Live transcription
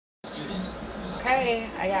Okay,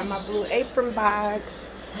 I got my Blue Apron box.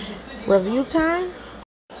 Review time.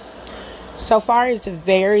 So far, it's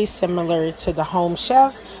very similar to the Home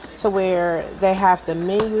Chef, to where they have the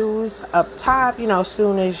menus up top, you know, as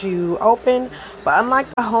soon as you open. But unlike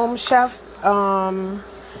the Home Chef,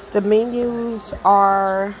 the menus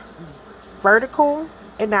are vertical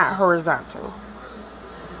and not horizontal.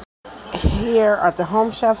 Here are the Home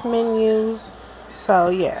Chef menus. So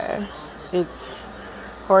yeah, it's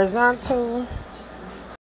horizontal,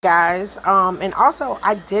 guys. And also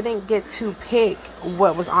I didn't get to pick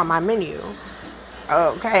what was on my menu.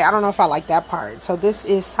 Okay, I don't know if I like that part. So this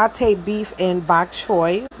is sauteed beef and bok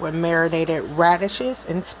choy with marinated radishes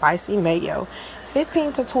and spicy mayo.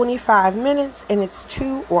 15 to 25 minutes, and it's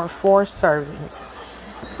 2 or 4 servings.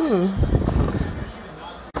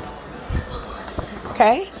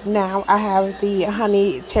 Okay, now I have the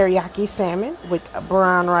honey teriyaki salmon with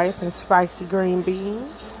brown rice and spicy green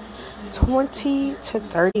beans. 20 to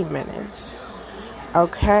 30 minutes.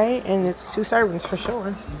 Okay, and it's 2 servings for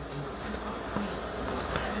sure.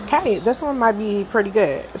 Okay, this one might be pretty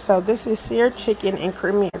good. So this is seared chicken and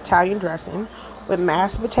creamy Italian dressing with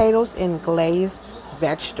mashed potatoes and glazed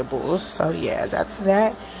vegetables. So yeah, that's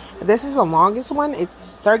that. This is the longest one. It's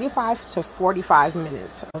 35 to 45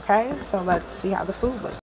 minutes. Okay, so let's see how the food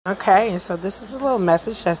looks. Okay, and so this is a little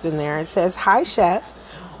message that's in there. It says, "Hi chef,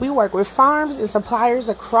 we work with farms and suppliers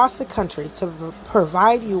across the country to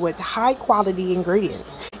provide you with high quality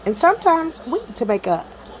ingredients. And sometimes we need to make a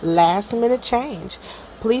last minute change.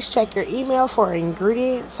 Please check your email for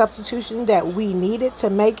ingredient substitution that we needed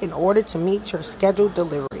to make in order to meet your scheduled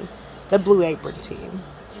delivery. The Blue Apron team."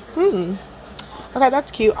 Okay,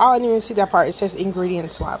 that's cute. Oh, I didn't even see that part. It says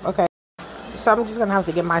ingredient swap. Okay. So I'm just going to have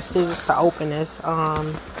to get my scissors to open this.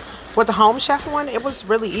 With the Home Chef one, it was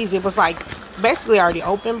really easy. It was like basically already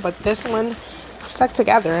open, but this one stuck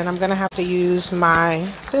together, and I'm going to have to use my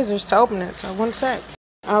scissors to open it. So one sec.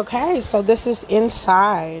 Okay, so this is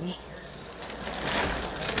inside.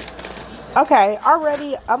 Okay,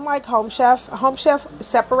 already, unlike Home Chef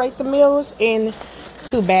separate the meals in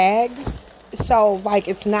 2 bags. So, like,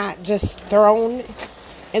 it's not just thrown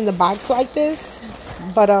in the box like this.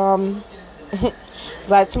 But,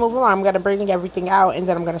 let's move along. I'm going to bring everything out, and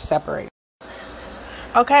then I'm going to separate it.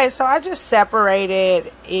 Okay, so I just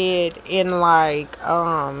separated it in, like,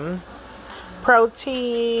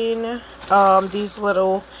 protein, these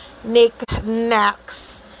little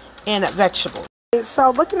knickknacks, and vegetables.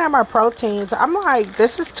 So looking at my proteins, I'm like,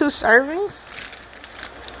 this is 2 servings.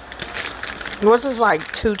 What's this, like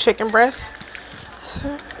 2 chicken breasts?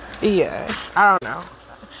 Yeah, I don't know.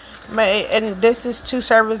 And this is 2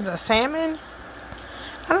 servings of salmon.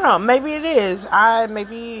 I don't know, maybe it is.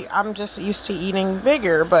 Maybe I'm just used to eating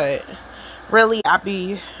bigger, but really I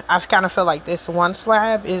kind of feel like this one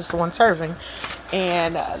slab is 1 serving,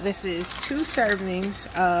 and this is 2 servings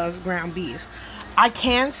of ground beef. I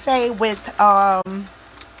can say with the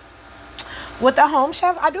Home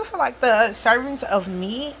Chef, I do feel like the servings of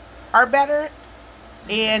meat are better,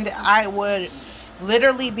 and I would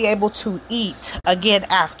literally be able to eat again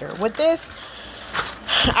after. With this,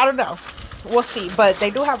 I don't know. We'll see. But they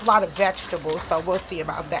do have a lot of vegetables, so we'll see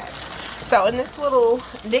about that. So in this little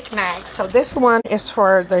knickknack, so this one is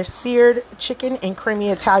for the seared chicken and creamy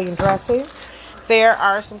Italian dressing. There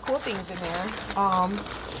are some cool things in there.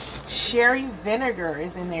 Sherry vinegar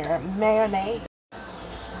is in there.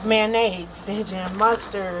 Mayonnaise, Dijon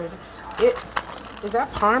mustard. Is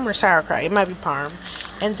that parm or sauerkraut? It might be parm.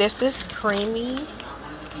 And this is creamy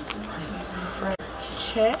French.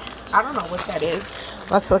 I don't know what that is.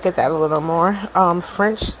 Let's look at that a little more.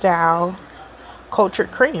 French style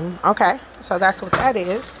cultured cream. Okay, so that's what that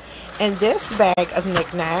is. And this bag of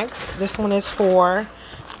knickknacks, this one is for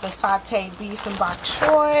the sauteed beef and bok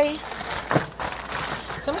choy.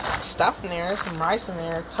 Some stuff in there, some rice in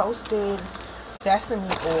there, toasted sesame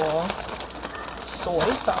oil, soy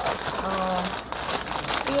sauce.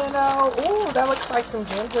 You know, ooh, that looks like some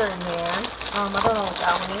ginger in there. I don't know what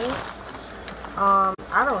that one is.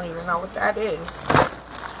 I don't even know what that is.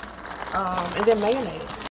 And then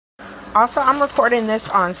mayonnaise. Also, I'm recording this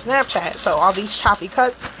on Snapchat, so all these choppy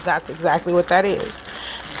cuts, that's exactly what that is.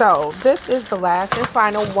 So this is the last and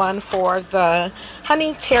final one for the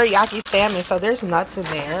honey teriyaki salmon. So there's nuts in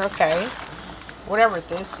there, okay. Whatever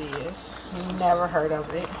this is, never heard of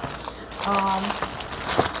it.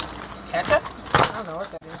 Ketchup? I don't know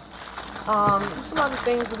what that is. There's some other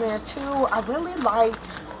things in there too. I really like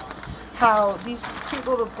how these cute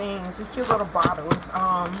little things, these cute little bottles.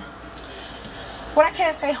 What I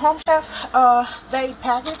can't say, Home Chef, they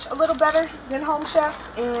package a little better than Home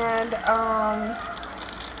Chef, and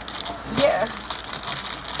yeah,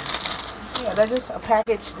 Yeah, they just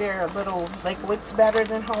package their little liquids better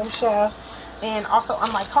than Home Chef. And also,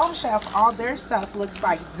 unlike Home Chef, all their stuff looks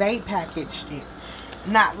like they packaged it.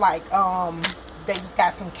 Not like they just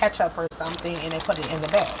got some ketchup or something and they put it in the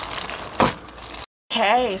bag.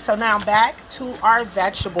 Okay, so now back to our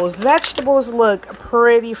vegetables. Vegetables look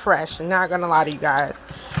pretty fresh. I'm not gonna lie to you guys.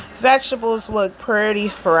 Vegetables look pretty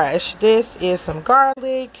fresh. This is some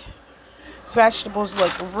garlic. Vegetables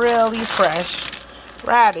look really fresh.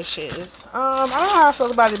 Radishes. I don't know how I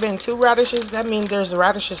feel about it being 2 radishes. That means there's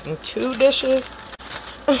radishes in 2 dishes.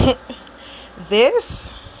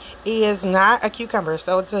 This is not a cucumber,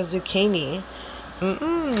 so it's a zucchini.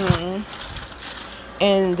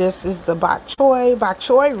 And this is the bok choy. Bok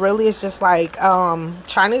choy really is just like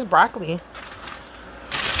Chinese broccoli.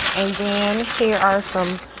 And then here are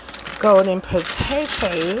some golden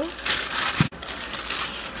potatoes.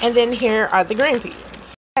 And then here are the green peas.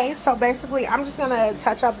 Okay, so basically I'm just gonna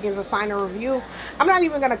touch up and give a final review. I'm not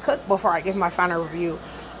even gonna cook before I give my final review.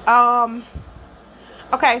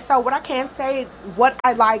 Okay, so what I can say, what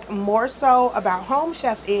I like more so about Home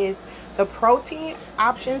Chef is the protein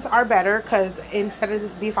options are better, because instead of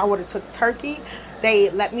this beef I would have took turkey. They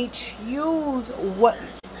let me choose what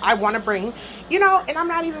I want to bring, you know. And I'm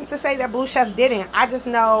not even to say that Blue Chef didn't. I just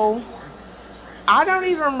know I don't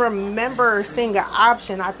even remember seeing an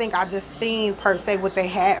option. I think I just seen per se what they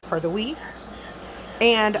had for the week.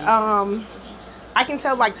 And I can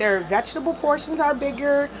tell like their vegetable portions are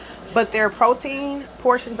bigger, but their protein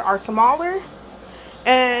portions are smaller.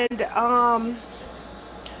 And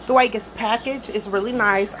the way it gets packaged is really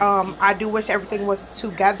nice. I do wish everything was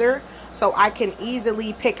together so I can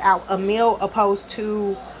easily pick out a meal opposed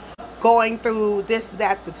to going through this,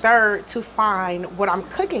 that, the third to find what I'm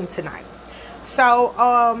cooking tonight. So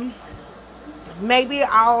maybe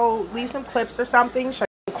I'll leave some clips or something,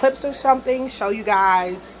 show you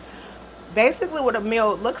guys basically what a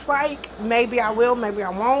meal looks like. Maybe I will, maybe I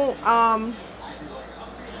won't.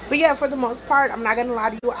 But yeah, for the most part, I'm not gonna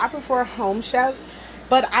lie to you, I prefer Home Chef,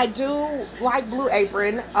 but I do like Blue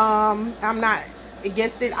Apron. I'm not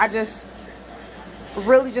against it. I just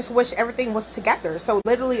really just wish everything was together, so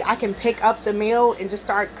literally I can pick up the meal and just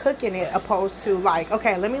start cooking it, opposed to like,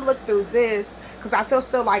 okay, let me look through this, because I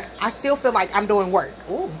still feel like I'm doing work.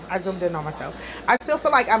 Ooh, I zoomed in on myself. I still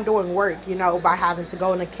feel like I'm doing work, you know, by having to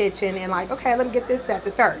go in the kitchen and like, okay, let me get this, that,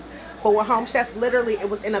 the third. But with Home Chef, literally it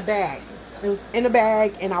was in a bag. It was in a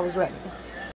bag and I was ready.